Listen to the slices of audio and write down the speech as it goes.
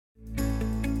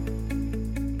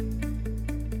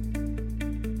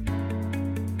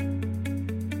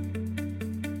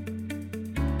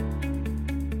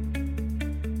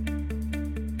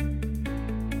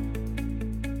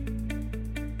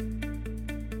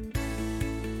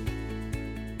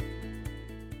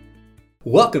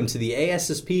Welcome to the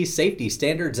ASSP Safety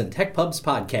Standards and Tech Pubs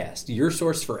podcast, your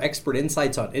source for expert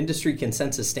insights on industry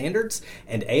consensus standards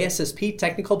and ASSP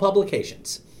technical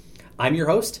publications. I'm your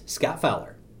host, Scott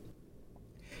Fowler.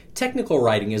 Technical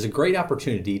writing is a great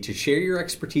opportunity to share your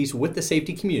expertise with the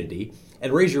safety community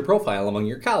and raise your profile among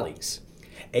your colleagues.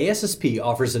 ASSP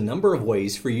offers a number of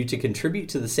ways for you to contribute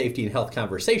to the safety and health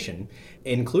conversation,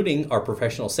 including our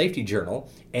professional safety journal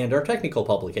and our technical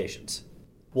publications.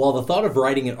 While the thought of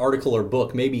writing an article or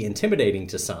book may be intimidating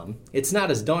to some, it's not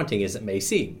as daunting as it may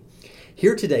seem.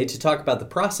 Here today to talk about the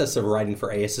process of writing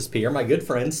for ASSP are my good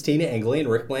friends Tina Engley and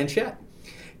Rick Blanchette.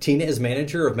 Tina is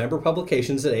manager of member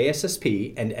publications at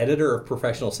ASSP and editor of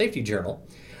Professional Safety Journal.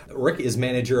 Rick is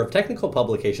manager of technical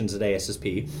publications at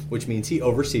ASSP, which means he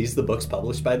oversees the books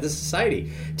published by the Society.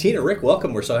 Tina, Rick,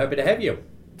 welcome. We're so happy to have you.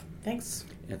 Thanks.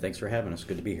 Yeah, thanks for having us.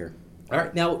 Good to be here. All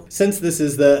right. Now, since this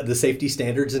is the Safety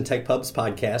Standards and Tech Pubs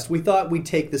podcast, we thought we'd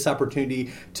take this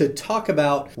opportunity to talk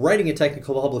about writing a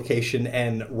technical publication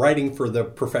and writing for the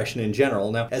profession in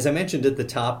general. Now, as I mentioned at the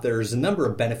top, there's a number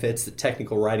of benefits that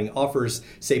technical writing offers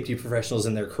safety professionals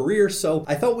in their careers, so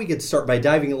I thought we could start by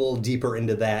diving a little deeper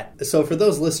into that. So for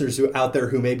those listeners out there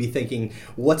who may be thinking,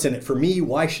 what's in it for me?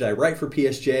 Why should I write for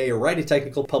PSJ or write a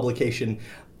technical publication?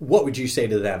 What would you say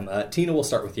to them? Tina, we'll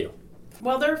start with you.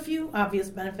 Well, there are a few obvious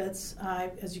benefits.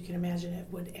 As you can imagine, it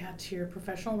would add to your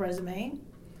professional resume.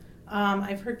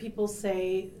 I've heard people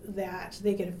say that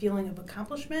they get a feeling of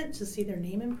accomplishment to see their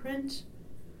name in print,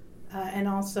 and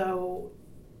also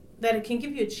that it can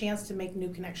give you a chance to make new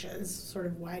connections, sort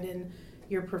of widen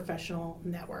your professional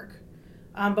network.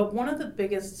 But one of the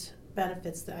biggest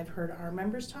benefits that I've heard our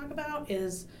members talk about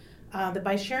is that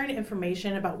by sharing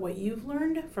information about what you've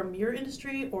learned from your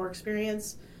industry or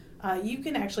experience, you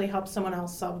can actually help someone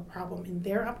else solve a problem in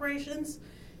their operations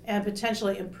and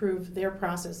potentially improve their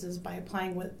processes by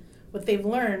applying what they've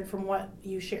learned from what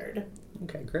you shared.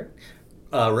 Okay, great.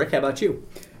 Rick, how about you?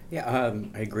 Yeah,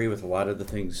 I agree with a lot of the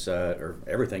things, or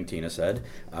everything Tina said.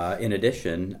 In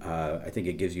addition, I think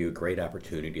it gives you a great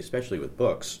opportunity, especially with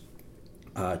books,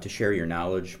 to share your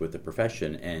knowledge with the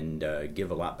profession and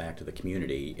give a lot back to the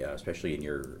community, especially in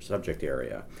your subject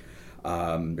area.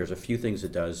 There's a few things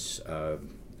it does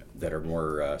that are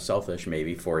more selfish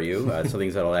maybe for you, some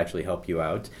things that will actually help you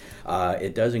out.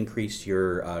 It does increase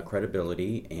your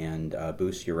credibility and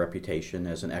boost your reputation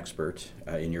as an expert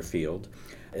in your field.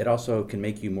 It also can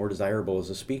make you more desirable as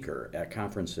a speaker at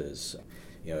conferences.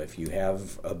 You know, if you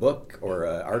have a book or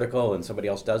an article and somebody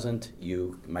else doesn't,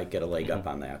 you might get a leg up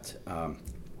on that.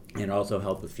 And also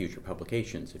help with future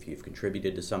publications. If you've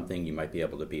contributed to something, you might be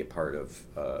able to be a part of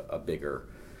a bigger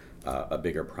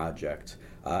project.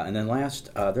 And then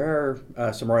last, there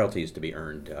are some royalties to be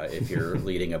earned if you're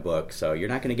leading a book. So you're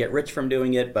not going to get rich from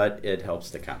doing it, but it helps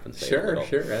to compensate a little.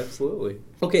 Sure, absolutely.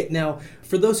 Okay, now,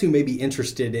 for those who may be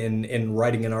interested in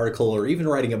writing an article or even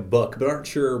writing a book, but aren't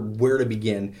sure where to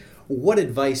begin, what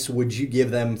advice would you give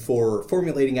them for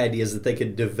formulating ideas that they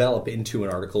could develop into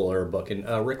an article or a book? And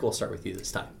Rick, we'll start with you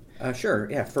this time. Sure,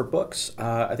 yeah. For books,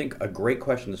 I think a great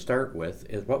question to start with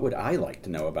is what would I like to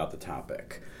know about the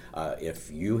topic? If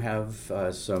you have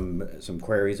some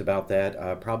queries about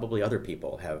that, probably other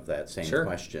people have that same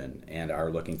question and are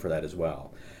looking for that as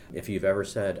well. If you've ever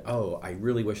said, oh, I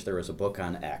really wish there was a book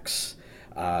on X,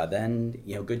 then,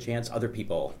 good chance other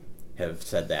people have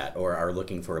said that or are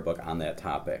looking for a book on that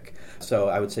topic. So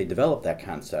I would say develop that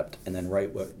concept and then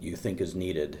write what you think is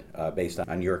needed based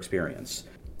on your experience.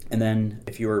 And then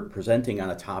if you're presenting on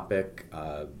a topic,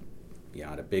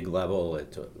 at a big level,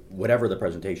 whatever the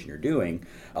presentation you're doing,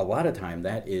 a lot of time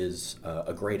that is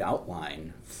a great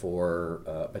outline for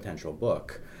a potential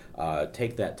book.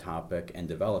 Take that topic and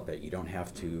develop it. You don't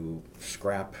have to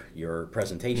scrap your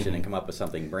presentation and come up with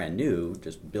something brand new.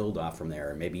 Just build off from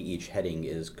there. Maybe each heading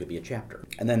could be a chapter.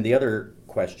 And then the other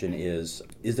question is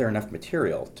there enough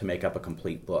material to make up a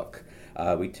complete book?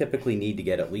 We typically need to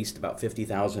get at least about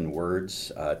 50,000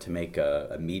 words to make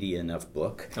a meaty enough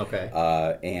book. Okay.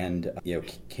 And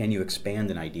can you expand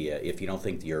an idea? If you don't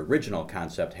think your original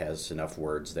concept has enough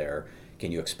words there,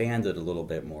 can you expand it a little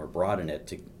bit more, broaden it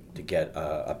to get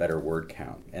a better word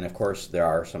count? And of course, there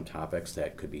are some topics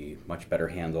that could be much better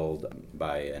handled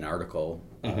by an article,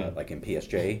 like in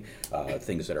PSJ,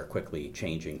 things that are quickly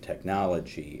changing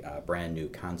technology, brand new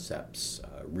concepts,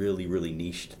 really, really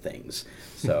niched things.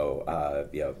 So,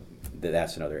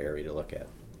 that's another area to look at.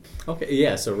 Okay,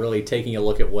 yeah, so really taking a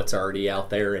look at what's already out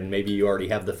there, and maybe you already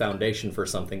have the foundation for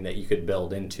something that you could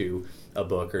build into a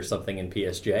book or something in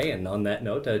PSJ. And on that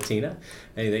note, Tina,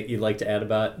 anything you'd like to add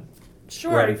about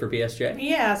writing for PSJ?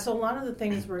 Yeah, so a lot of the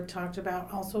things we talked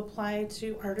about also apply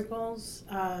to articles.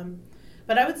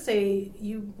 But I would say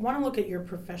you want to look at your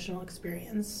professional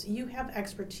experience. You have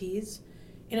expertise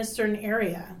in a certain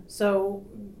area, so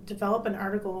develop an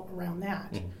article around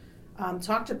that.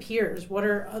 Talk to peers. What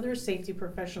are other safety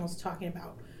professionals talking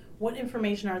about? What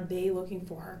information are they looking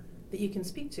for that you can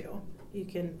speak to? You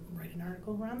can write an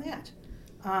article around that.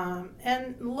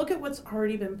 And look at what's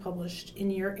already been published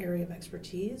in your area of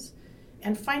expertise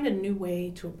and find a new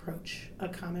way to approach a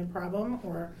common problem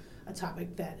or a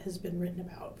topic that has been written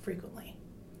about frequently.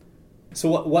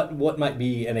 So what might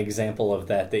be an example of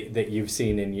that you've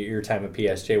seen in your time at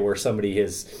PSJ where somebody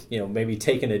has, maybe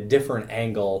taken a different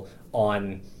angle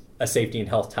on a safety and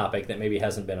health topic that maybe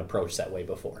hasn't been approached that way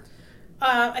before?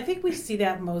 I think we see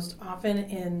that most often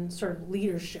in sort of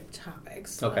leadership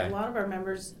topics. Okay. A lot of our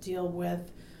members deal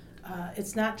with,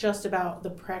 it's not just about the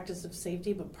practice of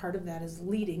safety, but part of that is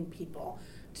leading people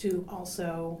to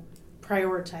also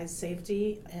prioritize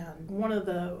safety. And one of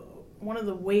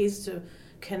the ways to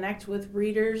connect with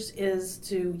readers is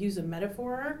to use a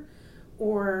metaphor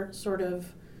or sort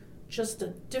of just a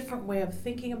different way of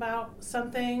thinking about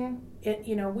something.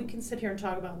 We can sit here and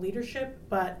talk about leadership,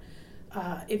 but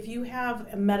if you have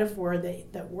a metaphor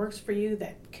that works for you,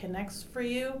 that connects for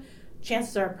you,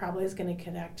 chances are probably is going to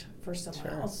connect for someone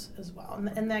else as well.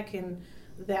 And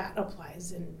that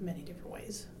applies in many different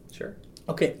ways. Sure.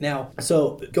 Okay, now,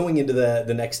 so going into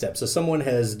the next step. So someone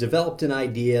has developed an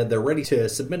idea, they're ready to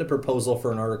submit a proposal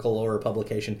for an article or a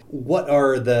publication. What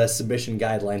are the submission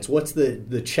guidelines? What's the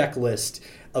checklist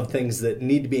of things that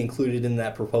need to be included in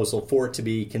that proposal for it to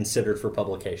be considered for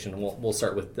publication? And we'll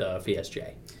start with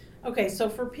PSJ. Okay, so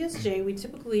for PSJ, we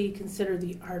typically consider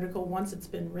the article once it's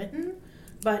been written,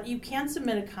 but you can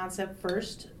submit a concept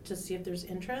first to see if there's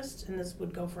interest, and this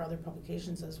would go for other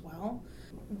publications as well.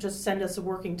 Just send us a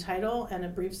working title and a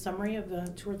brief summary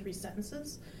of 2 or 3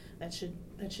 sentences. That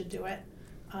should do it.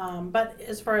 But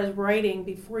as far as writing,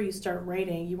 before you start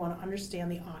writing, you want to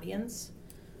understand the audience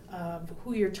of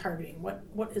who you're targeting.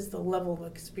 What is the level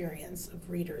of experience of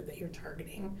reader that you're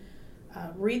targeting?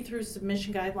 Read through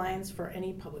submission guidelines for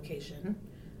any publication,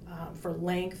 for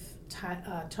length,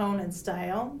 tone, and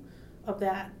style of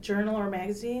that journal or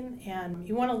magazine, and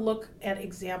you want to look at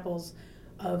examples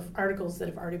of articles that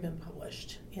have already been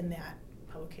published in that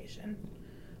publication.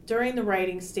 During the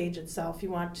writing stage itself,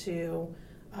 you want to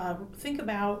think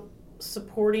about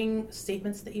supporting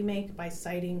statements that you make by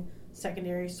citing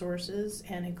secondary sources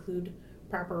and include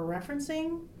proper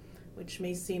referencing, which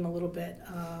may seem a little bit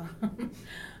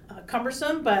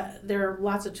cumbersome, but there are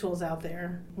lots of tools out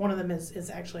there. One of them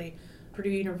is actually Purdue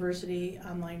University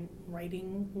Online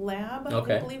Writing Lab,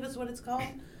 okay. I believe is what it's called.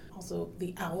 Also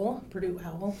the OWL, Purdue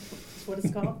OWL is what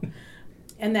it's called.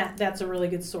 And that's a really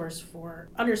good source for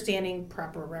understanding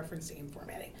proper referencing and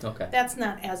formatting. Okay. That's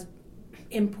not as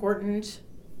important,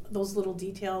 those little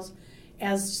details,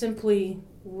 as simply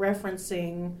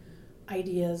referencing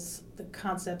ideas, the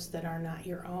concepts that are not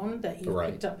your own, that you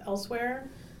picked up elsewhere.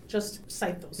 Just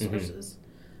cite those sources.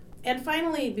 And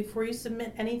finally, before you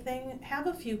submit anything, have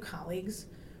a few colleagues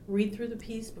read through the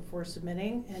piece before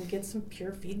submitting and get some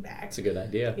pure feedback. That's a good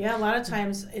idea. Yeah, a lot of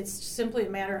times it's simply a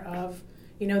matter of,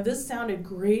 this sounded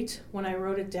great when I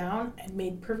wrote it down. It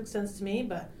made perfect sense to me,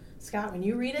 but Scott, when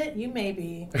you read it, you may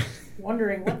be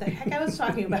wondering what the heck I was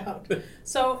talking about.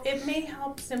 So it may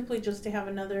help simply just to have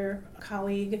another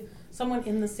colleague, someone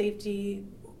in the safety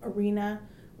arena,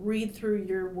 read through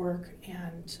your work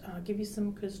and give you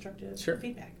some constructive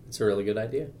feedback. It's a really good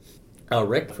idea.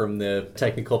 Rick, from the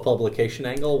technical publication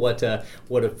angle, what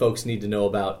do folks need to know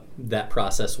about that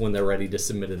process when they're ready to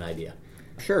submit an idea?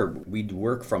 Sure. We'd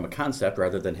work from a concept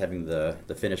rather than having the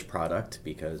finished product,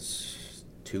 because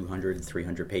 200,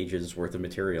 300 pages worth of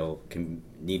material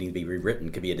needing to be rewritten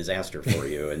could be a disaster for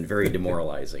you and very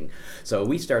demoralizing. So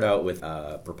we start out with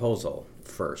a proposal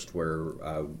first, where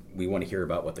we want to hear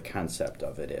about what the concept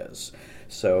of it is.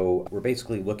 So we're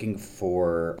basically looking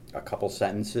for a couple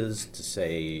sentences to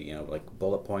say, like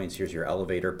bullet points. Here's your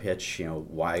elevator pitch.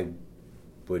 Why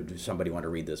would somebody want to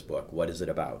read this book? What is it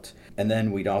about? And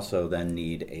then we'd also then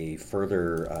need a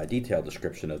further detailed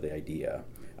description of the idea.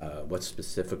 What's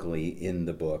specifically in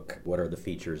the book? What are the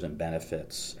features and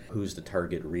benefits? Who's the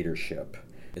target readership?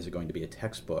 Is it going to be a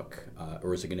textbook,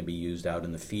 or is it going to be used out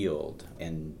in the field?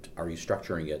 And are you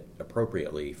structuring it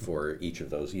appropriately for each of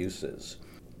those uses?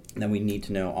 And then we need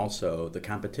to know also the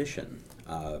competition.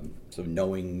 So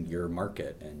knowing your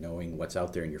market and knowing what's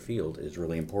out there in your field is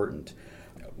really important.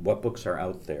 What books are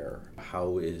out there?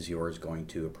 How is yours going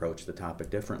to approach the topic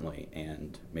differently?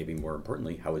 And maybe more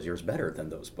importantly, how is yours better than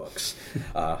those books?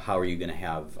 How are you going to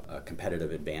have a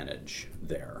competitive advantage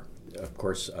there? Of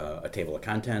course, a table of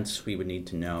contents we would need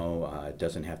to know. It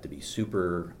doesn't have to be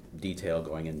super detailed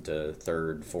going into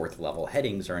third, fourth level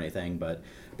headings or anything, but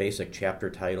basic chapter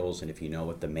titles, and if you know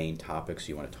what the main topics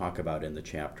you want to talk about in the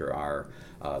chapter are,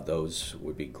 those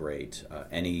would be great.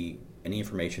 Any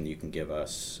information you can give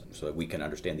us so that we can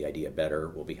understand the idea better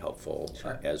will be helpful.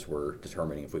 Sure. As we're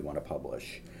determining if we want to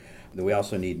publish. We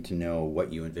also need to know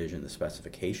what you envision the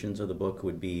specifications of the book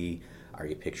would be. Are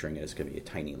you picturing it as going to be a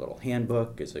tiny little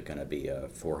handbook? Is it going to be a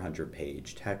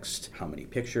 400-page text? How many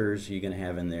pictures are you going to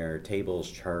have in there? Tables,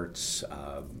 charts?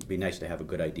 It'd be nice to have a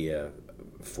good idea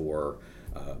for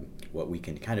what we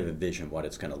can kind of envision what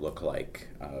it's going to look like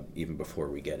even before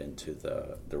we get into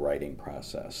the writing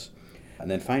process. And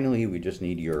then finally, we just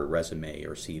need your resume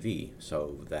or CV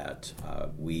so that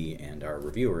we and our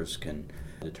reviewers can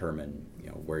determine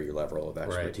where your level of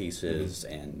expertise is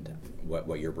and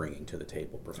what you're bringing to the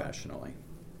table professionally.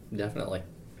 Definitely.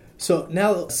 So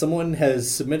now someone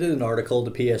has submitted an article to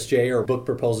PSJ or book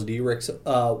proposal to you, Rick.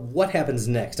 What happens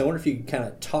next? I wonder if you could kind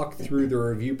of talk through the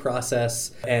review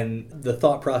process and the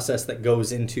thought process that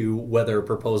goes into whether a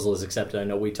proposal is accepted. I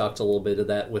know we talked a little bit of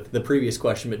that with the previous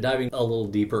question, but diving a little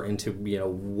deeper into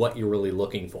what you're really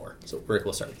looking for. So Rick,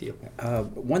 we'll start with you.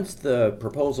 Once the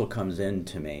proposal comes in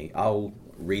to me, I'll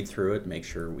read through it, make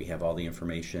sure we have all the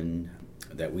information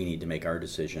that we need to make our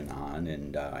decision on,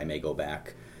 and I may go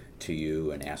back to you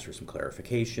and ask for some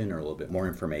clarification or a little bit more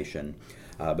information.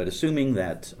 But assuming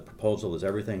that a proposal is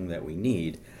everything that we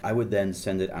need, I would then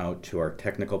send it out to our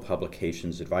Technical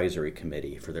Publications Advisory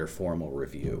Committee for their formal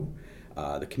review.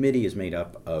 The committee is made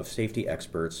up of safety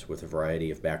experts with a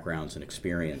variety of backgrounds and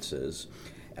experiences,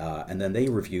 and then they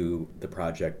review the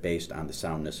project based on the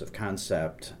soundness of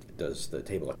concept. Does the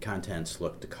table of contents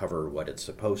look to cover what it's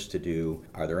supposed to do?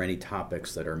 Are there any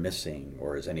topics that are missing,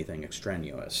 or is anything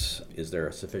extraneous? Is there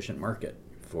a sufficient market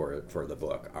for the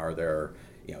book? Are there,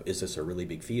 is this a really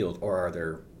big field, or are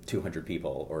there 200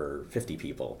 people or 50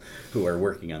 people who are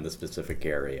working on the specific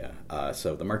area?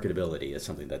 So the marketability is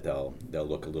something that they'll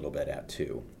look a little bit at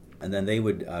too. And then they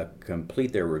would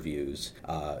complete their reviews,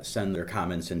 send their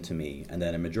comments in to me, and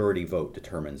then a majority vote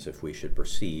determines if we should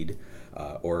proceed.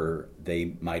 Or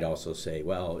they might also say,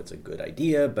 well, it's a good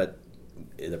idea, but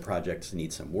the projects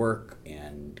need some work,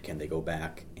 and can they go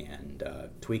back and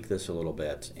tweak this a little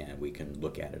bit, and we can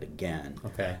look at it again.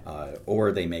 Okay.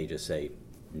 Or they may just say,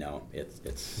 no,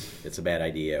 it's a bad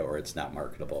idea, or it's not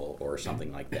marketable, or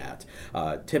something like that.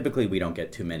 Typically, we don't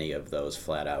get too many of those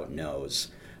flat-out no's.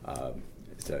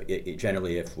 So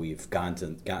generally, if we've gotten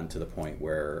to the point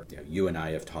where you and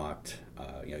I have talked,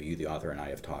 you, the author, and I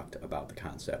have talked about the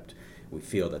concept, we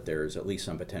feel that there's at least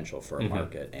some potential for a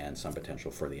market and some potential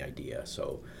for the idea.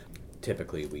 So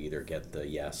typically, we either get the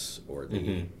yes or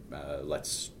the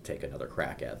let's take another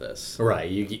crack at this. Right.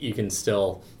 You can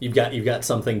still you've got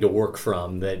something to work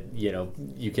from that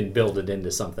you can build it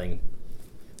into something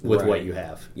with what you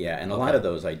have. Yeah, and a lot of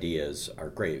those ideas are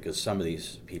great because some of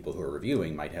these people who are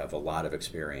reviewing might have a lot of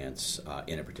experience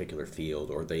in a particular field,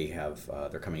 or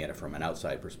they're coming at it from an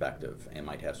outside perspective and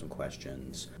might have some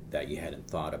questions that you hadn't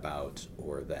thought about,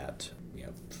 or that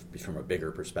from a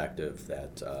bigger perspective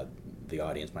that the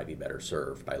audience might be better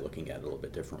served by looking at it a little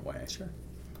bit different way. Sure.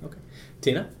 Okay.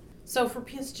 Tina? So for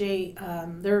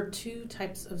PSJ, there are two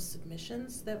types of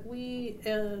submissions that we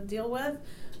deal with.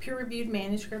 Peer-reviewed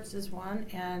manuscripts is one,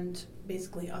 and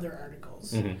basically other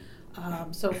articles.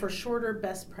 So for shorter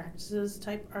best practices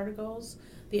type articles,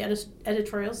 the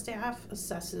editorial staff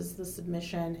assesses the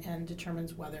submission and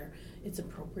determines whether it's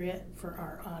appropriate for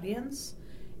our audience.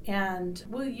 And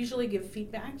we'll usually give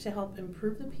feedback to help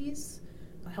improve the piece,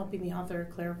 helping the author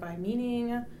clarify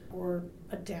meaning or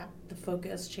adapt the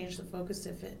focus, change the focus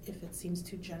if it seems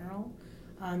too general,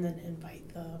 and then invite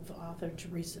the author to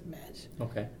resubmit.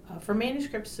 Okay. For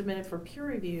manuscripts submitted for peer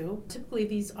review, typically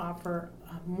these offer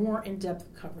more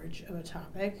in-depth coverage of a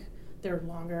topic. They're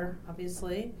longer,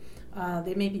 obviously.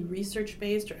 They may be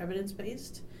research-based or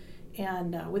evidence-based.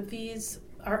 And with these,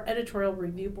 our editorial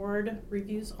review board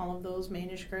reviews all of those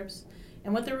manuscripts.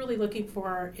 And what they're really looking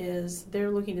for is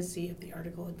they're looking to see if the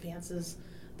article advances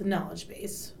the knowledge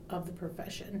base of the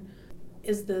profession.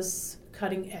 Is this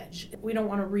cutting edge? We don't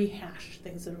want to rehash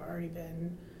things that have already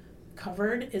been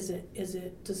covered. Is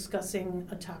it discussing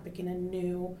a topic in a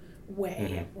new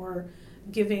way, or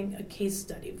giving a case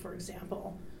study, for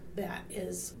example, that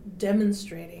is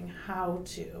demonstrating how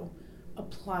to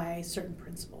apply certain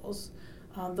principles?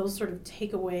 Those sort of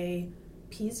takeaway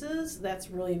pieces, that's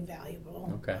really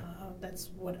valuable. Okay.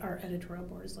 That's what our editorial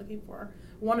board is looking for.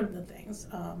 One of the things.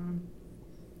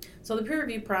 So the peer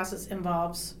review process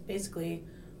involves basically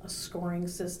a scoring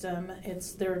system.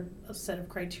 They're a set of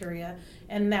criteria,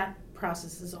 and that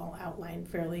process is all outlined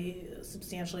fairly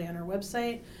substantially on our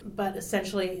website. But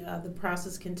essentially, the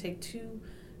process can take 2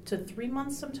 to 3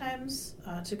 months sometimes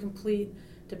to complete,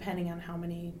 depending on how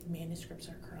many manuscripts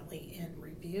are currently in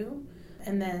review.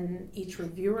 And then each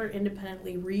reviewer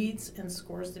independently reads and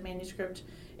scores the manuscript.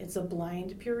 It's a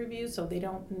blind peer review, so they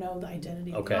don't know the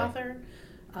identity of the author.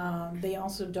 They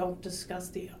also don't discuss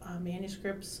the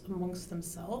manuscripts amongst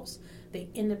themselves. They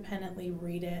independently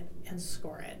read it and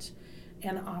score it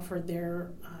and offer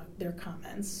their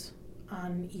comments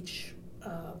on each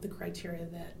of the criteria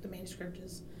that the manuscript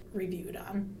is reviewed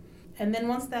on. And then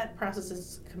once that process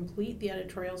is complete, the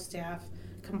editorial staff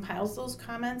compiles those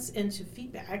comments into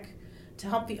feedback to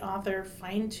help the author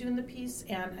fine-tune the piece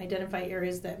and identify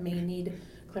areas that may need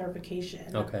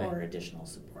clarification or additional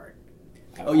support.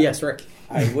 Oh, yes, Rick.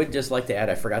 I would just like to add,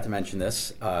 I forgot to mention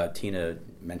this. Tina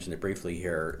mentioned it briefly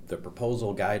here. The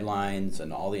proposal guidelines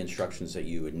and all the instructions that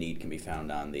you would need can be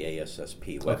found on the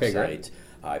ASSP website. Okay, great.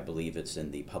 I believe it's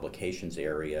in the publications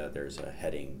area. There's a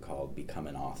heading called Become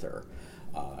an Author,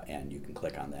 and you can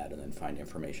click on that and then find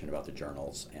information about the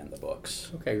journals and the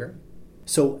books. Okay, great.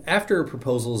 So after a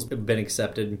proposal's been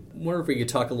accepted, I wonder if we could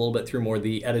talk a little bit through more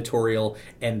the editorial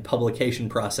and publication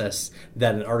process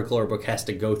that an article or book has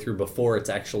to go through before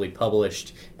it's actually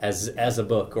published as a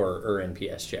book or in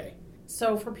PSJ.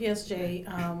 So for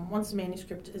PSJ, once the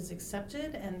manuscript is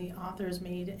accepted and the author has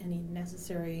made any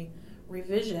necessary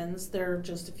revisions, there are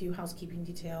just a few housekeeping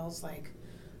details like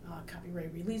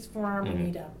copyright release form. We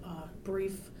need a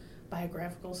brief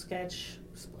biographical sketch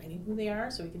explaining who they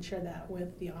are so we can share that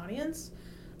with the audience.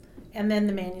 And then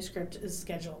the manuscript is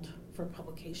scheduled for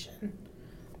publication.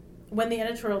 When the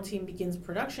editorial team begins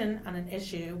production on an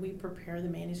issue, we prepare the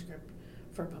manuscript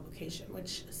for publication,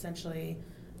 which essentially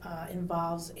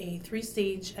involves a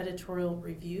 3-stage editorial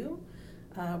review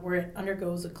where it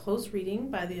undergoes a close reading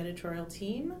by the editorial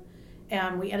team,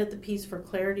 and we edit the piece for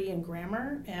clarity and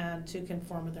grammar and to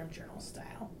conform with our journal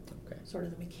style. Okay. Sort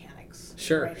of the mechanics.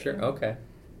 Sure, okay.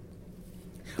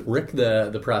 Rick,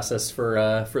 the process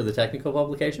for the technical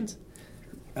publications?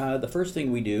 The first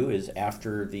thing we do is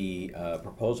after the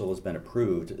proposal has been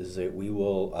approved is that we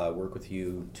will work with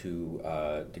you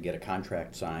to get a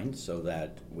contract signed so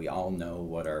that we all know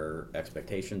what our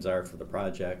expectations are for the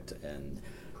project and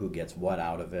who gets what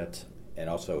out of it, and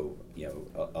also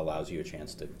allows you a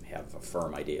chance to have a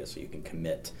firm idea so you can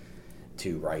commit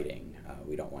to writing.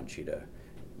 We don't want you to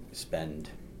spend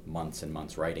months and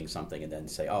months writing something and then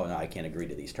say, oh, no, I can't agree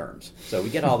to these terms. So we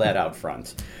get all that out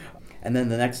front. And then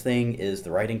the next thing is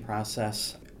the writing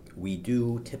process. We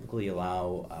do typically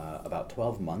allow about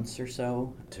 12 months or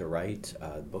so to write.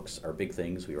 Books are big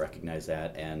things, we recognize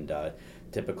that, and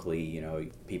typically,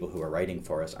 people who are writing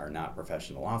for us are not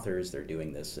professional authors. They're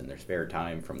doing this in their spare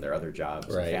time from their other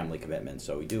jobs and family commitments,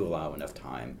 so we do allow enough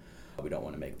time. We don't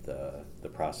want to make the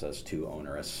process too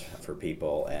onerous for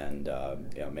people and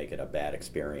make it a bad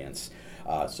experience.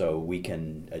 So we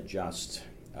can adjust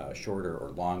shorter or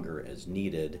longer as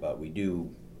needed, but we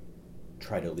do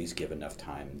try to at least give enough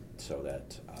time so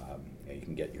that you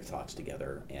can get your thoughts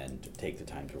together and take the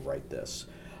time to write this.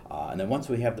 And then once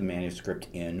we have the manuscript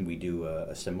in, we do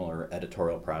a similar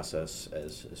editorial process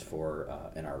as for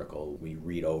an article. We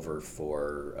read over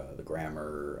for the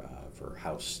grammar, for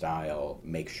house style,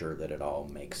 make sure that it all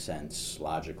makes sense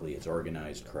logically, it's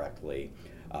organized correctly.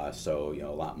 So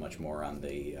a lot much more on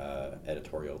the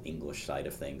editorial English side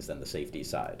of things than the safety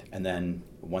side. And then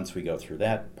once we go through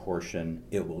that portion,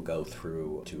 it will go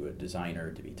through to a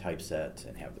designer to be typeset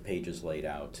and have the pages laid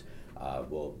out.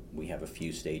 We have a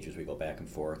few stages we go back and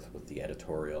forth with the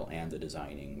editorial and the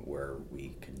designing where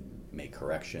we can make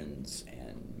corrections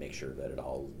and make sure that it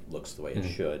all looks the way it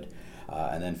should.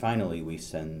 And then finally we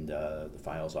send the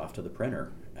files off to the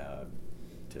printer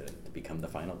to become the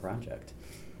final project.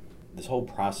 This whole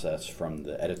process from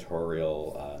the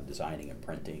editorial designing and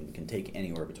printing can take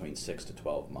anywhere between 6 to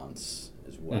 12 months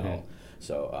as well.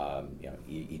 So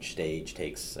each stage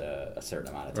takes a certain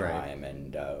amount of time,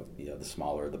 and the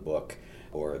smaller the book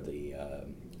or the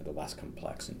less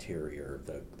complex interior,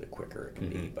 the quicker it can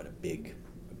be. But a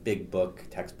big book,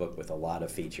 textbook with a lot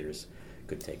of features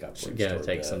could take upwards to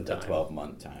the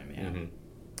 12-month time.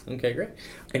 Yeah. Okay, great.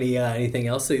 Anything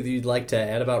else that you'd like to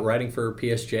add about writing for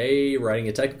PSJ, writing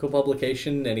a technical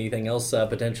publication? Anything else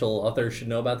potential authors should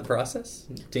know about the process?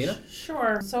 Tina?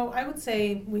 Sure. So I would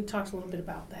say we talked a little bit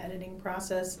about the editing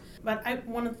process, but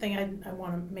one thing I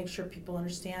want to make sure people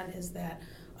understand is that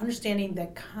understanding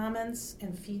that comments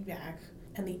and feedback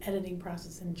and the editing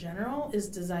process in general is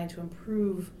designed to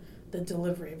improve the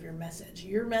delivery of your message.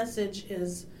 Your message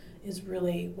is is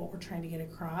really what we're trying to get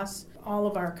across. All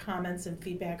of our comments and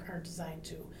feedback are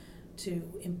designed to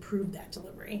improve that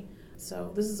delivery.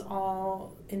 So this is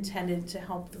all intended to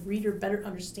help the reader better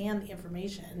understand the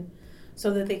information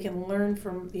so that they can learn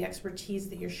from the expertise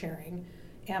that you're sharing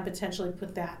and potentially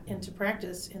put that into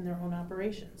practice in their own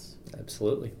operations.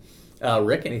 Absolutely.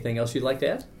 Rick, anything else you'd like to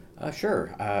add?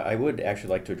 Sure. I would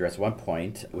actually like to address one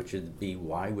point, which would be,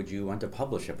 why would you want to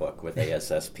publish a book with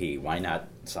ASSP? Why not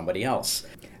somebody else?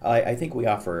 I think we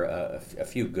offer a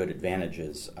few good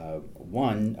advantages.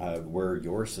 One, we're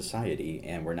your society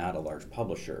and we're not a large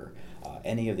publisher.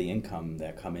 Any of the income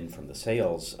that come in from the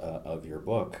sales of your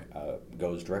book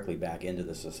goes directly back into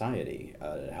the society.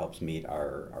 It helps meet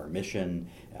our mission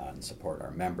and support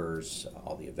our members,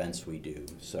 all the events we do.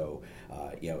 So,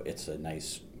 it's a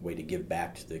nice way to give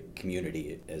back to the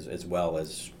community as well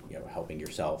as helping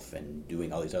yourself and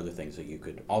doing all these other things that you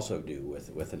could also do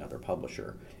with another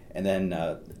publisher. And then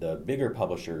the bigger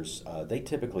publishers, they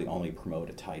typically only promote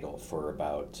a title for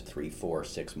about 3, 4,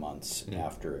 6 months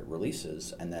after it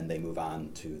releases, and then they move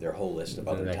on to their whole list of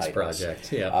other next titles.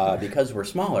 Project. Yeah. Because we're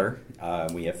smaller,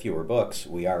 we have fewer books,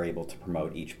 we are able to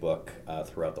promote each book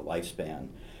throughout the lifespan.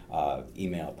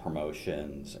 Email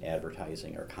promotions,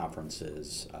 advertising, or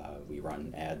conferences. We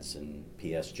run ads in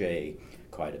PSJ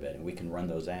quite a bit, and we can run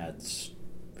those ads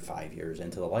 5 years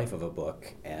into the life of a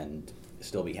book and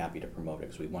still be happy to promote it,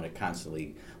 because we want to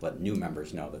constantly let new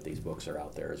members know that these books are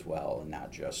out there as well and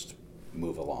not just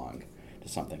move along to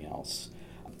something else.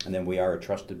 And then we are a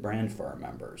trusted brand for our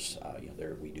members.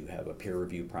 We do have a peer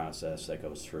review process that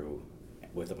goes through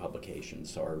with the publication,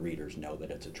 so our readers know that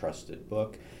it's a trusted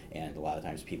book, and a lot of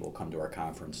times people come to our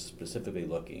conference specifically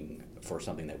looking for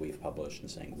something that we've published and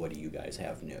saying, what do you guys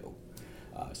have new?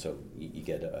 So you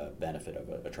get a benefit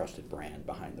of a trusted brand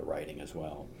behind the writing as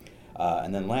well.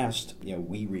 And then last,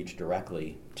 we reach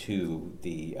directly to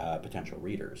the potential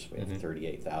readers. We have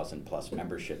 38,000 plus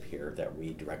membership here that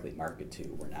we directly market to.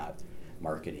 We're not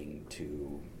marketing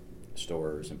to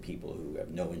stores and people who have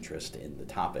no interest in the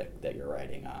topic that you're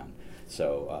writing on.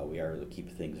 So we are to keep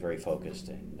things very focused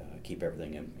and keep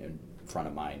everything in front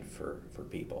of mind for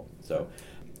people. So,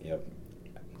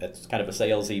 that's kind of a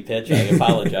salesy pitch. I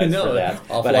apologize for that.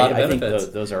 But I think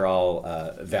those are all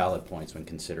valid points when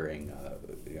considering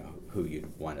who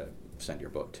you'd want to send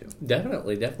your book to.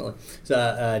 Definitely.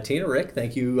 So, Tina, Rick,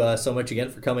 thank you so much again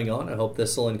for coming on. I hope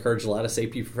this will encourage a lot of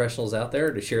safety professionals out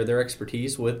there to share their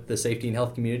expertise with the safety and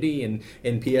health community in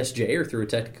PSJ or through a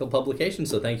technical publication.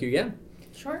 So thank you again.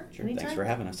 Sure. Anytime. Thanks for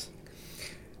having us.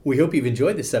 We hope you've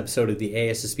enjoyed this episode of the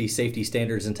ASSP Safety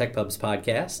Standards and Tech Pubs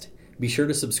podcast. Be sure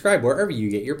to subscribe wherever you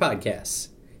get your podcasts.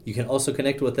 You can also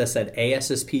connect with us at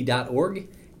ASSP.org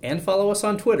and follow us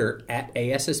on Twitter at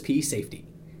ASSP Safety.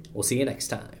 We'll see you next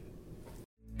time.